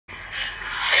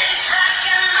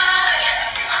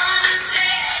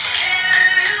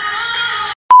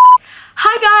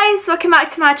welcome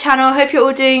back to my channel. Hope you're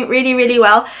all doing really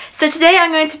well. So today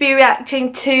I'm going to be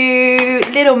reacting to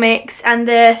Little Mix and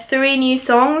their 3 new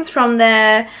songs from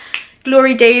their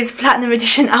Glory Days Platinum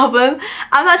Edition album.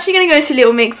 I'm actually going to go to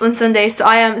Little Mix on Sunday, so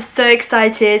I am so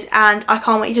excited and I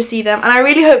can't wait to see them, and I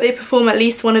really hope they perform at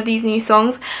least one of these new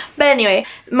songs. But anyway,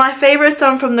 my favourite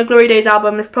song from the Glory Days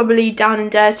album is probably Down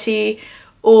and Dirty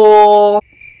or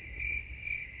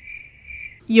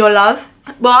Your Love.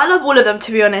 Well, I love all of them,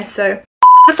 to be honest. So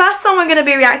the first song we're going to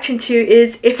be reacting to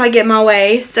is If I Get My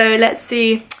Way, so let's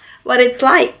see what it's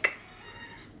like.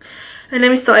 And let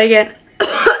me start again.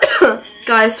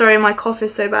 Guys, sorry, my cough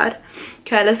is so bad.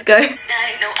 Okay, let's go.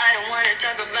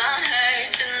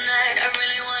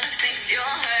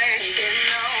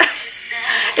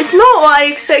 It's not what I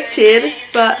expected,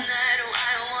 but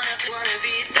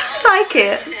I like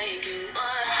it.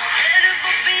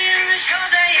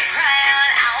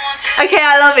 Okay,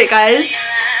 I love it, guys.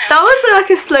 That was like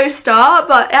a slow start,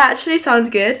 but it actually sounds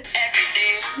good.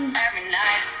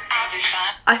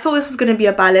 I thought this was going to be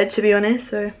a ballad, to be honest,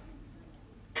 so.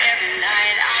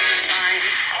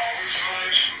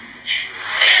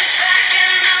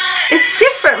 It's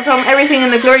different from everything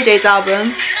in the Glory Days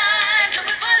album.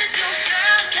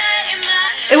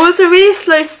 It was a really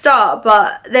slow start,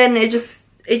 but then it just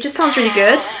sounds really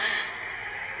good.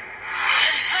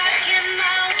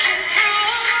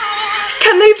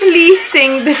 Can they please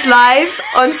sing this live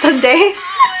on Sunday?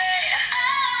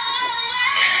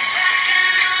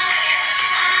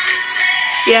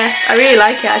 Yes, I really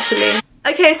like it actually.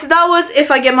 Okay, so that was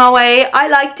If I Get My Way. I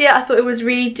liked it. I thought it was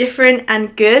really different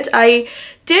and good. I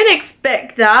didn't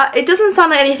expect that. It doesn't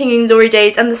sound like anything in Glory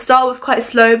Days, and the start was quite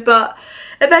slow, but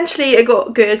eventually it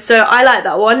got good, so I like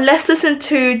that one. Let's listen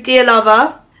to Dear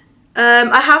Lover.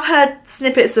 I have heard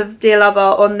snippets of Dear Lover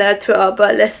on their Twitter,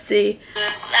 but let's see.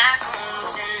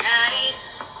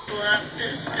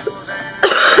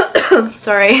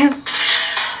 Sorry.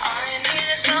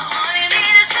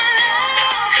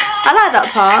 I like that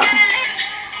part.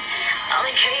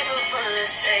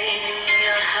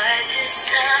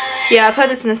 Yeah, I've heard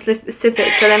this in a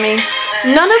snippet, so let me...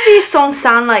 None of these songs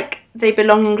sound like they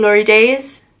belong in Glory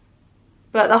Days,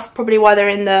 but that's probably why they're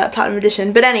in the Platinum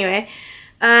Edition. But anyway,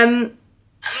 I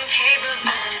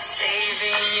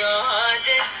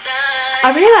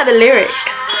really like the lyrics,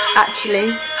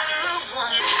 actually.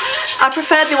 I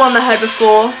preferred the one that I heard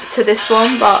before to this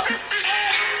one, but...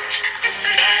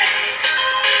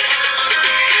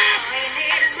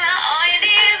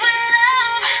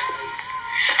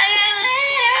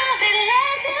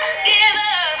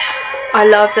 I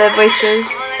love their voices.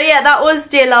 But yeah, that was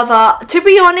Dear Lover. To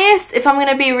be honest, if I'm going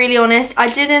to be really honest, I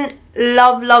didn't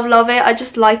love it. I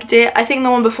just liked it. I think the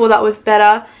one before that was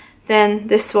better than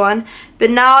this one. But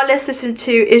now let's listen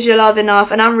to Is Your Love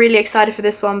Enough, and I'm really excited for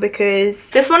this one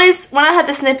because this one is, when I had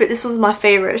the snippet, this was my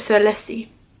favourite, so let's see.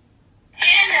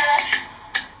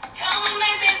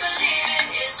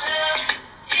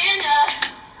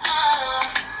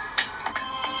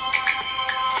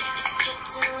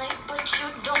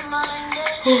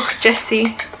 Oh,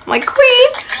 Jessie, my queen.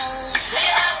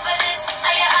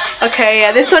 Okay,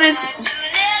 yeah, this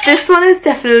one is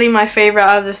definitely my favourite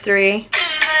out of the 3.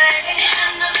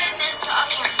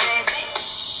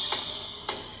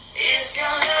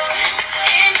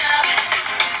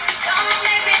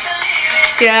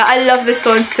 Yeah, I love this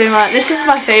song so much. This is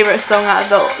my favourite song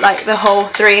out of the whole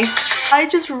 3. I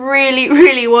just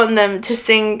really want them to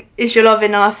sing Is Your Love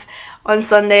Enough on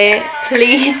Sunday,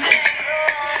 please.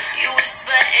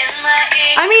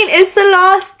 I mean, it's the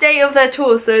last day of their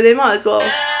tour, so they might as well.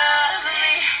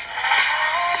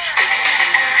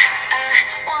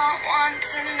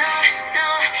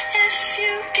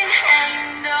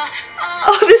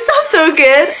 Oh, this sounds so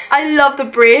good. I love the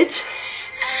bridge.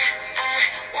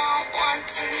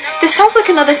 This sounds like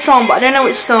another song, but I don't know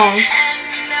which song.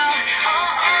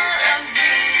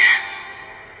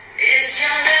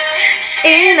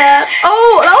 Enough.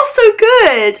 Oh, that was so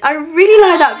good. I really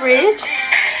like that bridge.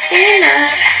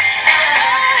 Enough.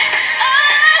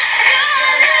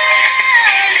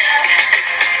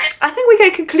 I think we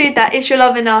can conclude that Is Your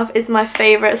Love Enough is my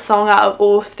favourite song out of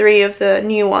all 3 of the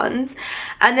new ones.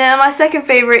 And then my second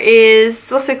favourite is,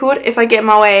 what's it called? If I Get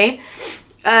My Way.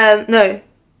 No.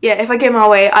 Yeah, If I Get My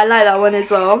Way. I like that one as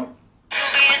well.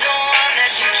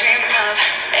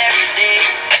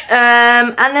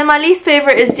 And then my least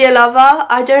favourite is Dear Lover.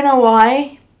 I don't know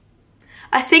why.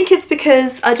 I think it's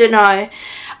because, I don't know.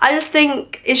 I just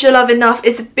think Is Your Love Enough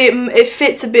is it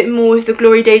fits a bit more with the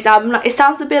Glory Days album. Like, it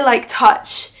sounds a bit like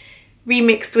Touch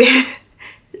remixed with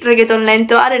Reggaeton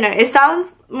Lento. I don't know, it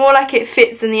sounds more like it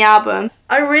fits in the album.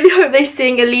 I really hope they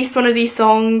sing at least one of these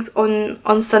songs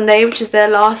on Sunday, which is their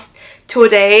last tour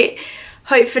date.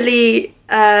 Hopefully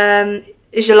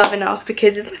Is Your Love Enough,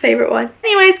 because it's my favourite one.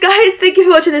 Anyways guys, thank you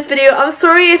for watching this video. I'm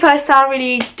sorry if I sound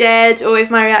really dead or if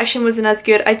my reaction wasn't as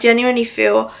good. I genuinely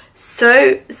feel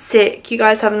so sick, you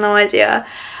guys have no idea.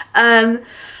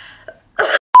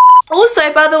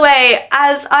 Also, by the way,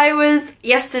 as I was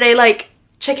yesterday like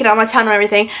checking out my channel and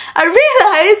everything, I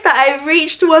realised that I've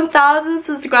reached 1,000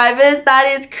 subscribers. That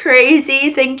is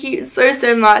crazy. Thank you so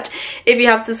much if you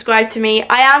have subscribed to me.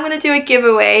 I am going to do a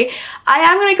giveaway. I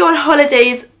am going to go on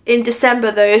holidays in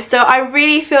December though, so I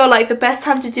really feel like the best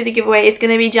time to do the giveaway is going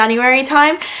to be January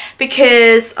time,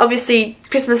 because obviously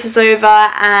Christmas is over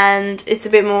and it's a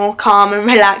bit more calm and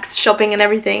relaxed, shopping and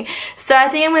everything. So I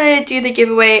think I'm going to do the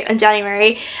giveaway in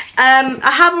January.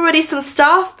 I have already some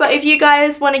stuff, but if you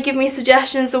guys want to give me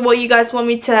suggestions of what you guys want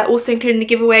me to also include in the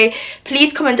giveaway,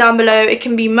 please comment down below. It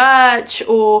can be merch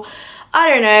or I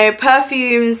don't know,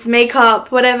 perfumes,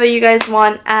 makeup, whatever you guys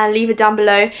want, and leave it down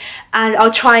below and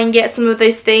I'll try and get some of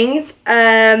those things.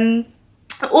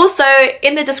 Also,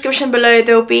 in the description below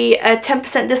there will be a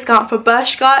 10% discount for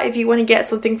Bershka if you want to get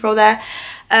something from there.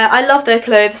 I love their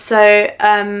clothes, so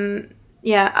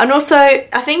yeah. And also,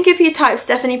 I think if you type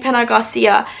Stephanie Pena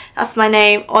Garcia, that's my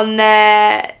name, on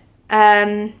their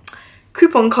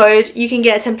coupon code, you can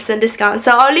get a 10% discount.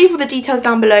 So I'll leave all the details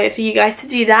down below for you guys to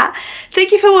do that.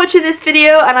 Thank you for watching this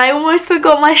video, and I almost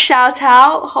forgot my shout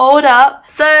out. Hold up.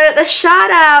 So the shout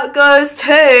out goes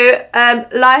to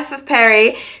Life of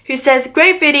Perry, who says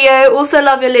great video, also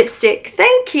love your lipstick.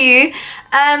 Thank you.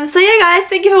 So yeah guys,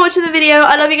 thank you for watching the video.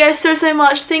 I love you guys so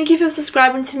much. Thank you for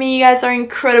subscribing to me. You guys are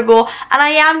incredible, and I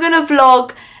am gonna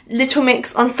vlog Little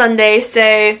Mix on Sunday,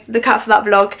 so look out for that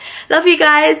vlog. Love you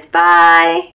guys.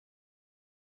 Bye.